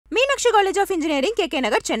Meenakshi College of Engineering,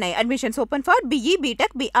 T.Nagar, Chennai. Admissions open for BE,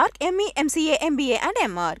 BTech, BArch, ME, MCA, MBA and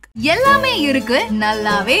MArch. எல்லாமே இருக்கு,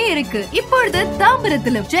 நல்லாவே இருக்கு. இப்பொழுது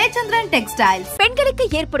தாம்பரத்திலும் Jeyachandran Textiles. பெண்களுக்கு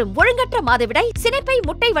ஏற்படும் ஒழுங்கற்ற மாதவிடாய், சினைப்பை,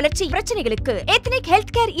 முட்டை வளர்ச்சி பிரச்சனைகளுக்கு எத்னிக்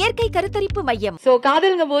ஹெல்த் கேர் இயற்கை கருத்தரிப்பு மையம். சோ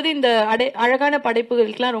காதல்ங்கும் போது இந்த அழகான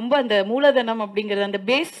படைப்புகளுக்குலாம் ரொம்ப அந்த மூலதனம் அப்படிங்கிறது, அந்த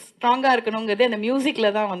பேஸ் ஸ்ட்ராங்கா இருக்கணுங்கிறது அந்த மியூசிக்ல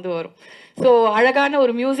தான் வந்து வரும். ஸோ அழகான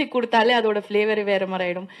ஒரு மியூசிக் கொடுத்தாலே அதோட ஃப்ளேவர் வேற மாதிரி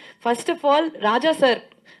ஆயிடும். First of all Raja sir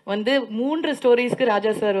வந்து 3 ஸ்டோரிஸ்க்கு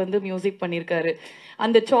ராஜா சார் வந்து மியூசிக் பண்ணியிருக்காரு.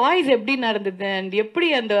 அந்த சாய்ஸ் எப்படி நடந்தது அண்ட் எப்படி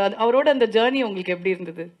அந்த அவரோட அந்த ஜேர்னி உங்களுக்கு எப்படி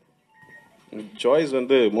இருந்தது? சாய்ஸ்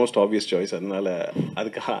வந்து மோஸ்ட் ஆப்வியஸ் சாய்ஸ், அதனால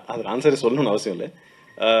அதுக்கு ஆன்சர் சொல்லணும்னு அவசியம் இல்லை.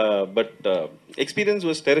 But experience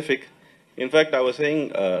was terrific. In fact I was saying,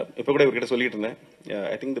 இப்போ கூட இவர்கிட்ட சொல்லிட்டு இருந்தேன்,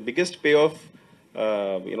 I think the biggest bay of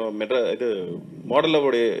இது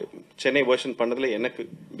மாடலோடைய சென்னை வெர்ஷன் பண்ணதுல எனக்கு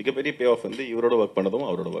மிகப்பெரிய பே ஆஃப் வந்து இவரோட ஒர்க் பண்ணதும்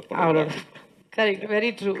அவரோட ஒர்க் பண்ணதும். Correct, very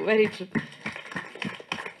true, very true.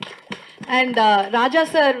 And Raja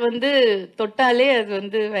sir வந்து தொட்டாலே அது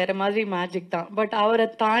வந்து வேற மாதிரி மேஜிக் தான். பட் அவரை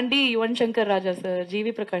தாண்டி Yuvan Shankar Raja sir,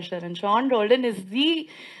 GV Prakash sir and Shawn Roldan is the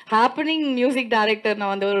happening music director.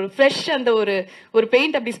 நான் அந்த ஒரு ஃப்ரெஷ் அந்த ஒரு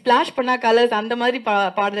பெயிண்ட் அப்படி ஸ்பிளாஷ் பண்ணா கலர்ஸ் அந்த மாதிரி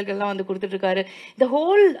பாடல்கள்லாம் வந்து கொடுத்துட்டு இருக்காரு. இந்த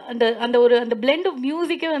ஹோல் அந்த பிளெண்ட் ஆஃப்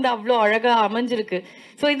மியூசிக்கே வந்து அவ்வளோ அழகா அமைஞ்சிருக்கு.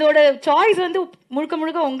 ஸோ இதோட சாய்ஸ் வந்து முழுக்க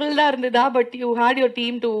முழுக்க உங்களதான் இருந்ததா? But you had your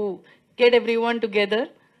team to get every one together?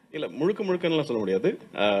 இல்ல, முழுக்கன்னு சொல்ல முடியாது.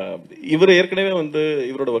 இவர் ஏற்கனவே வந்து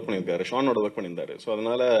இவரோட ஒர்க் பண்ணியிருக்காரு, ஷானோட ஒர்க் பண்ணியிருந்தாரு. ஸோ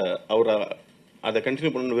அதனால அவர் அதை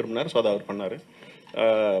கண்டினியூ பண்ணணும்னு விரும்பினார். ஸோ அதை அவர் பண்ணாரு.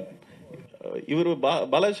 இவர்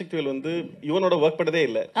பாலாஜி சக்திவேல் வந்து இவனோட ஒர்க் பண்ணதே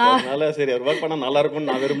இல்லை. அதனால சரி அவர் ஒர்க் பண்ணா நல்லா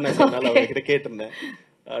இருக்கும்னு நான் விரும்பினேன். அதனால அவர்கிட்ட கேட்டிருந்தேன்.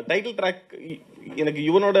 டைட்டில் ட்ராக் எனக்கு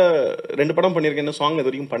இவனோட 2 படம் பண்ணியிருக்கேன், சாங் இது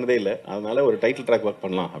வரைக்கும் பண்ணதே இல்லை. அதனால ஒரு டைட்டில் ட்ராக் ஒர்க்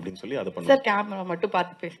பண்ணலாம் அப்படின்னு சொல்லி அதை பண்ணேன். சார் கேமரா மட்டும்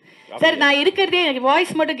பார்த்து பேசு சார். நான் இருக்கிறதே எனக்கு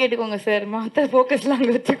வாய்ஸ் மட்டும் கேட்டுக்கோங்க சார், மற்ற ஃபோக்கஸ்லாம்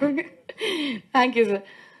அங்கே வச்சுக்கோங்க. Thank you sir.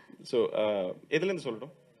 ஸோ எதுலேருந்து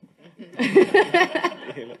சொல்லட்டும்?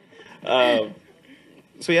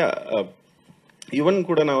 ஸோ யா, யுவன்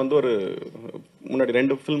கூட நான் வந்து ஒரு முன்னாடி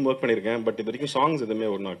 2 ஃபிலிம் ஒர்க் பண்ணியிருக்கேன். பட் இது வரைக்கும் சாங்ஸ் எதுவுமே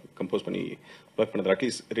ஒரு நான் கம்போஸ் பண்ணி ஒர்க் பண்ணது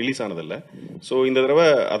அட்லீஸ்ட் ரிலீஸ் ஆனதில்லை. ஸோ இந்த தடவை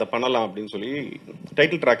அதை பண்ணலாம் அப்படின்னு சொல்லி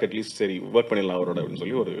டைட்டில் ட்ராக் அட்லீஸ்ட் சரி ஒர்க் பண்ணிடலாம் அவரோட அப்படின்னு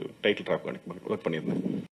சொல்லி ஒரு டைட்டில் ட்ராக் ஒர்க் பண்ணியிருந்தேன்.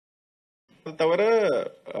 அது தவிர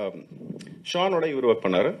ஷானோட இவர் ஒர்க்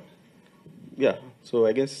பண்ணாரு. யா, ஸோ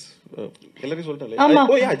ஐ கெஸ் எல்லாரையும்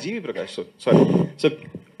சொல்லிட்டேன். ஓ யா, ஜிவி பிரகாஷ். சாரி. ஸோ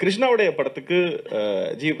கிருஷ்ணாவுடைய படத்துக்கு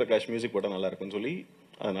ஜிவி பிரகாஷ் மியூசிக் போட்டால் நல்லா இருக்குன்னு சொல்லி,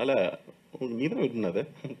 அதனால நீதான் விரும்பினது.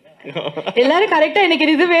 எல்லாரும் கரெக்டா எனக்கு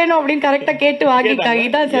இது வேணும் அப்படின்னு கரெக்டா கேட்டு வாங்கிட்டாங்க.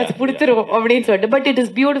 இதான் சார் பிடிச்சிரும் அப்படின்னு சொல்லிட்டு. But it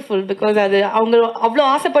is beautiful because அது அவங்க அவ்வளோ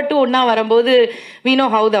ஆசைப்பட்டு ஒன்னா வரும்போது we know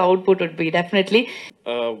how the output would be definitely.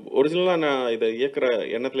 ஒரிஜினலா நான் இதை இயக்குற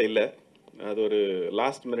எண்ணத்துல இல்லை. அது ஒரு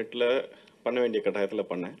லாஸ்ட் மினிட்ல பண்ண வேண்டிய கட்டாயத்துல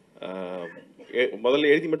பண்ணேன்.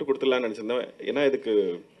 முதல்ல எழுதி மட்டும் கொடுத்துடலாம்னு நினைச்சிருந்தேன். ஏன்னா இதுக்கு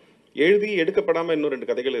எழுதி எடுக்கப்படாம இன்னும் 2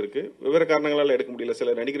 கதைகள் இருக்கு. வெவ்வேறு காரணங்களால எடுக்க முடியல.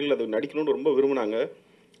 சில நடிகர்கள் அது நடிக்கணும்னு ரொம்ப விரும்பினாங்க.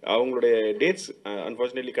 அவங்களுடைய டேட்ஸ்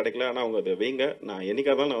அன்ஃபார்ச்சுனேட்லி கிடைக்கல. ஆனால் அவங்க அதை வைங்க, நான்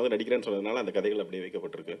என்னைக்காக தான் நான் வந்து நடிக்கிறேன்னு சொன்னதுனால அந்த கதைகள் அப்படியே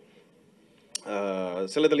வைக்கப்பட்டிருக்கு.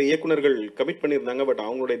 சிலதில் இயக்குநர்கள் கமிட் பண்ணியிருந்தாங்க, பட்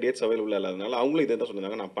அவங்களுடைய டேட்ஸ் அவைலபிள் இல்லாதனால அவங்களும் இதை தான்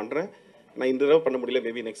சொன்னாங்க, நான் பண்ணுறேன், நான் இந்த தடவை பண்ண முடியல,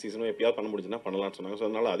 மேபி நெக்ஸ்ட் சீசனும் எப்பயாவது பண்ண முடிஞ்சுன்னா பண்ணலாம்னு சொன்னாங்க. ஸோ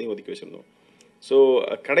அதனால அதையும் ஒதுக்கி வச்சிருந்தோம். ஸோ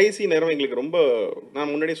கடைசி நேரம் எங்களுக்கு ரொம்ப,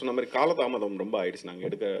 நான் முன்னாடியே சொன்ன மாதிரி காலதாமதம் ரொம்ப ஆயிடுச்சு. நாங்கள்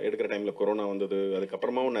எடுக்கிற டைமில் கொரோனா வந்தது.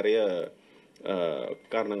 அதுக்கப்புறமாவும் நிறைய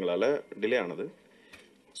காரணங்களால் டிலே ஆனது.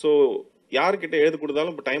 ஸோ யார்கிட்ட எழுதி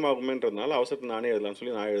கொடுத்தாலும் இப்போ டைம் ஆகுமேன்றதுனால அவசரத்தில் நானே எழுதலாம்னு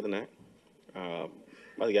சொல்லி நான் எழுதினேன்.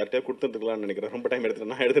 அது யார்கிட்டயா கொடுத்துருக்கலாம்னு நினைக்கிறேன். ரொம்ப டைம்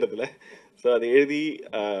எடுத்துட்டேன் நான் எழுதுறதுல. ஸோ அது எழுதி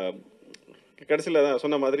கடைசியில் தான்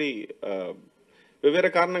சொன்ன மாதிரி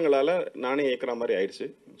வெவ்வேறு காரணங்களால் நானே இயக்குற மாதிரி ஆயிடுச்சு.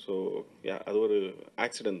 ஸோ அது ஒரு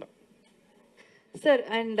ஆக்சிடென்ட் தான் சார்.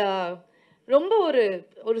 அண்ட் ரொம்ப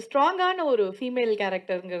ஒரு ஸ்ட்ராங்கான ஒரு ஃபீமேல்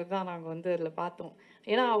கேரக்டருங்கிறது தான் நாங்கள் வந்து அதில் பார்த்தோம்.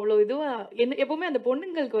 ஏன்னா அவ்வளோ இதுவாக எப்பவுமே அந்த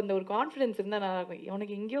பொண்ணுங்களுக்கு வந்து ஒரு கான்ஃபிடென்ஸ் இருந்தால் நல்லா இருக்கும்.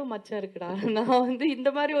 உனக்கு எங்கேயோ மச்சம் இருக்குடா, நான் வந்து இந்த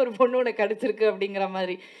மாதிரி ஒரு பொண்ணு உனக்கு கிடச்சிருக்கு அப்படிங்கிற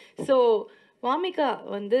மாதிரி. ஸோ வாமிகா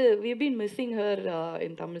வந்து we been missing her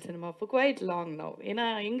in Tamil cinema for quite long now. ஏன்னா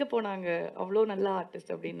எங்கே போனாங்க அவ்வளோ நல்ல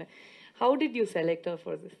ஆர்டிஸ்ட் அப்படின்னு. How did you select her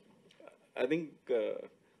for this? I think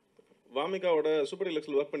வாமிகாவோட super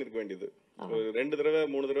டீலக்ஸில் work பண்ணியிருக்க வேண்டியது. 2 தடவை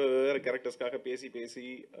 3 தடவை வேறு கேரக்டர்ஸ்க்காக பேசி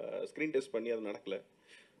ஸ்க்ரீன் டெஸ்ட் பண்ணி அது நடக்கலை.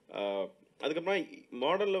 அதுக்கப்புறம்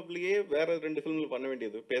மாடல் லவ்லேயே வேற 2 ஃபிலிமில் பண்ண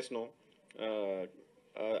வேண்டியது, பேசணும்.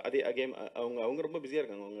 அதே அகேம் அவங்க ரொம்ப பிஸியாக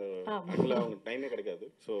இருக்காங்க. அவங்க டைமே கிடைக்காது.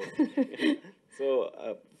 ஸோ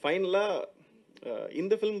ஃபைனலாக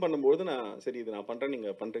இந்த ஃபிலிம் பண்ணும்போது நான் சரி இது நான் பண்ணுறேன்,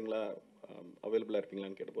 நீங்கள் பண்ணுறீங்களா, அவைலபிளாக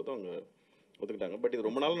இருக்கீங்களான்னு கேட்டபோது அவங்க ஒத்துக்கிட்டாங்க. பட் இது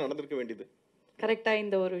ரொம்ப நாள் நடந்திருக்க வேண்டியது. கரெக்டா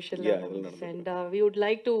இந்த ஒரு விஷயத்துல. And we would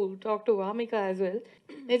like to talk to Amika as well.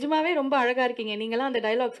 நிஜமாவே ரொம்ப அழகா இருக்கீங்க. நீங்கலாம் அந்த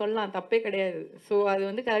டயலாக் சொல்லலாம், தப்பே கிடையாது. ஸோ அது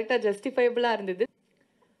வந்து கரெக்டா ஜஸ்டிஃபைபிளா இருந்தது.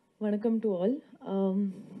 வணக்கம் to all.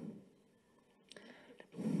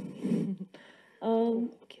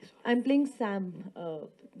 I'm playing Sam.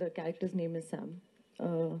 The character's name is Sam.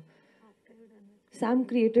 Sam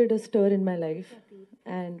created a stir in my life,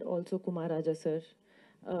 and also Kumararaja sir,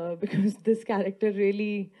 because this character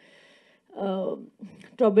really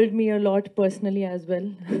troubled me a lot personally as well.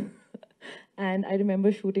 And I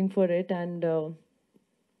remember shooting for it, and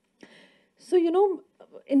so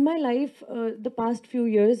in my life, the past few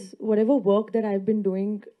years, whatever work that I've been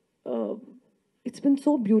doing, it's been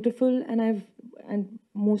so beautiful, and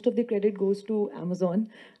most of the credit goes to Amazon.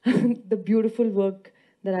 The beautiful work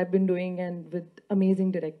that I've been doing, and with amazing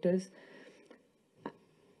directors.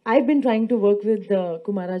 I've been trying to work with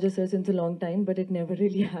Kumararaja sir since a long time, but it never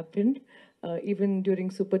really happened, even during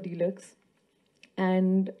Super Deluxe.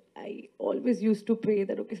 And I always used to pray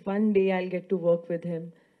that, okay, one day I'll get to work with him.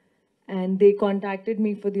 And they contacted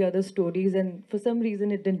me for the other stories, and for some reason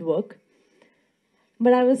it didn't work.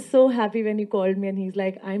 But I was so happy when he called me and he's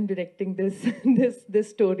like, I'm directing this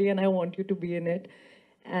story and I want you to be in it.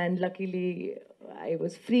 And luckily I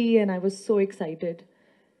was free and I was so excited.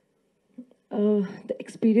 The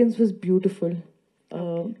experience was beautiful.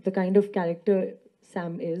 The kind of character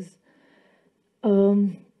Sam is.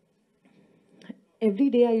 Every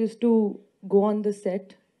day I used to go on the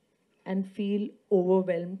set and feel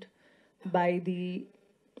overwhelmed by the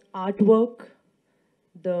artwork,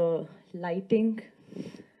 the lighting,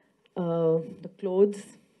 the clothes,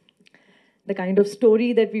 the kind of story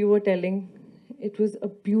that we were telling. It was a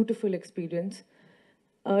beautiful experience.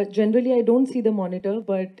 Generally, I don't see the monitor,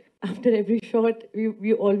 but after every shot,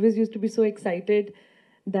 we always used to be so excited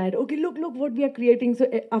that, okay, look what we are creating. So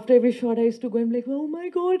after every shot, I used to go and be like, oh my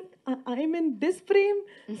God, I'm in this frame.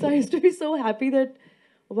 So I used to be so happy that,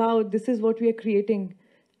 wow, this is what we are creating.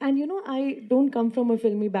 And I don't come from a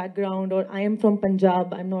filmy background, or I am from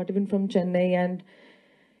Punjab. I'm not even from Chennai. And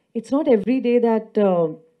it's not every day that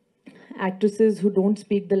actresses who don't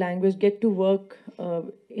speak the language get to work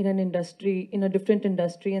in an industry, in a different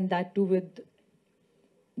industry, and that too with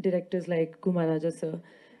directors like Kumararaja sir,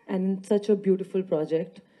 and such a beautiful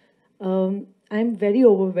project. I'm very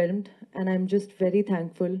overwhelmed, and I'm just very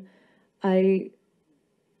thankful. I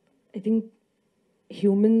think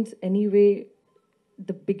humans anyway,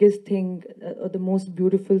 the biggest thing or the most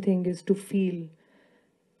beautiful thing is to feel.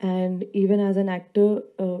 And even as an actor,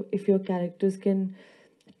 if your characters can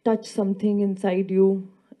touch something inside you,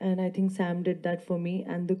 and I think Sam did that for me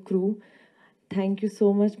and the crew. Thank you so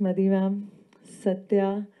much, Madhi ma'am,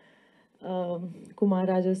 Satya,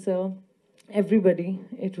 Kumararaja sir, everybody.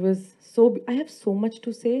 It was so, I have so much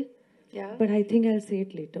to say. Yeah. But I think I'll say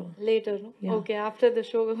it later. Later, no? Yeah. Okay, after the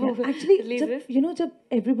show. Yeah. Actually, releases. jab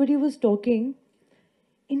everybody was talking,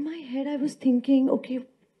 in my head I was thinking, okay,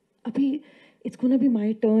 abhi it's gonna be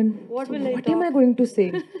my turn. What am I going to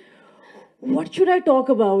say? What should I talk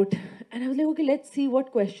about? And I was like, okay, let's see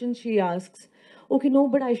what questions she asks. Okay, no,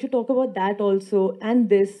 but I should talk about that also, and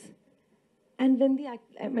this. And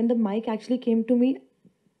when the mic actually came to me,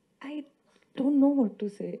 I don't know what to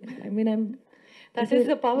say. I mean, that is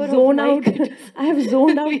the power zone of out. I have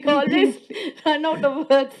zoned out. We always run out of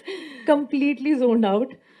words. Completely zoned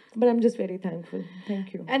out. But I'm just very thankful.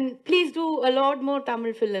 Thank you. And please do a lot more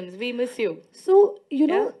Tamil films. We miss you. So,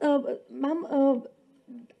 ma'am,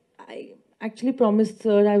 I actually promised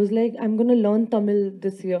sir, I was like, I'm going to learn Tamil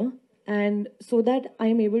this year. And so that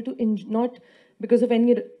I'm able to, not because of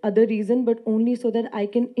any other reason, but only so that I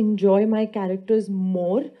can enjoy my characters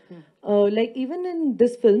more. Like even in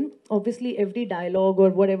this film, obviously every dialogue or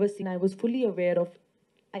whatever scene I was fully aware of,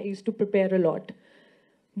 I used to prepare a lot.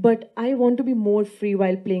 But I want to be more free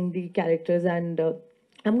while playing the characters, and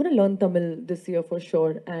I'm going to learn Tamil this year for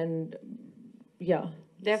sure. And yeah.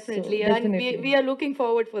 Definitely. So, and definitely. We are looking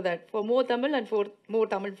forward for that. For more Tamil and for more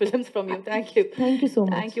Tamil films from you. Thank you. Thank you so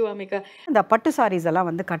much. Thank you, Amika. இந்த பட்டு சாரீஸ் எல்லாம்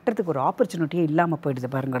வந்து கட்டுறதுக்கு ஒரு ஆப்பர்ச்சுனிட்டியே இல்லாமல் போயிடுது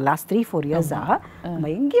பாருங்க. Last 3-4 இயர்ஸாக நம்ம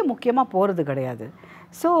எங்கேயும் முக்கியமாக போகிறது கிடையாது.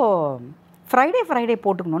 ஸோ ஃப்ரைடே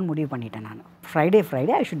போட்டுக்கணும்னு முடிவு பண்ணிட்டேன் நான். Friday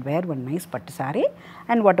I should where one nice பட்டு sari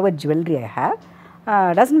and what ever jewellery I have.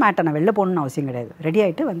 Doesn't matter, நான் வெளில போகணுன்னு அவசியம் கிடையாது. ரெடி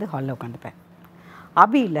ஆகிட்டு வந்து ஹாலில் உட்காந்துப்பேன்.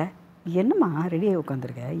 அபி இல்லை, என்னம்மா ரெடியாகி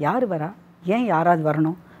உட்காந்துருக்க, யார் வரா, ஏன் யாராவது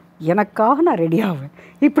வரணும், எனக்காக நான் ரெடி ஆவேன்,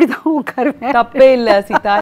 இப்படி தான் உட்காருவேன். தப்பே இல்லை சீதா.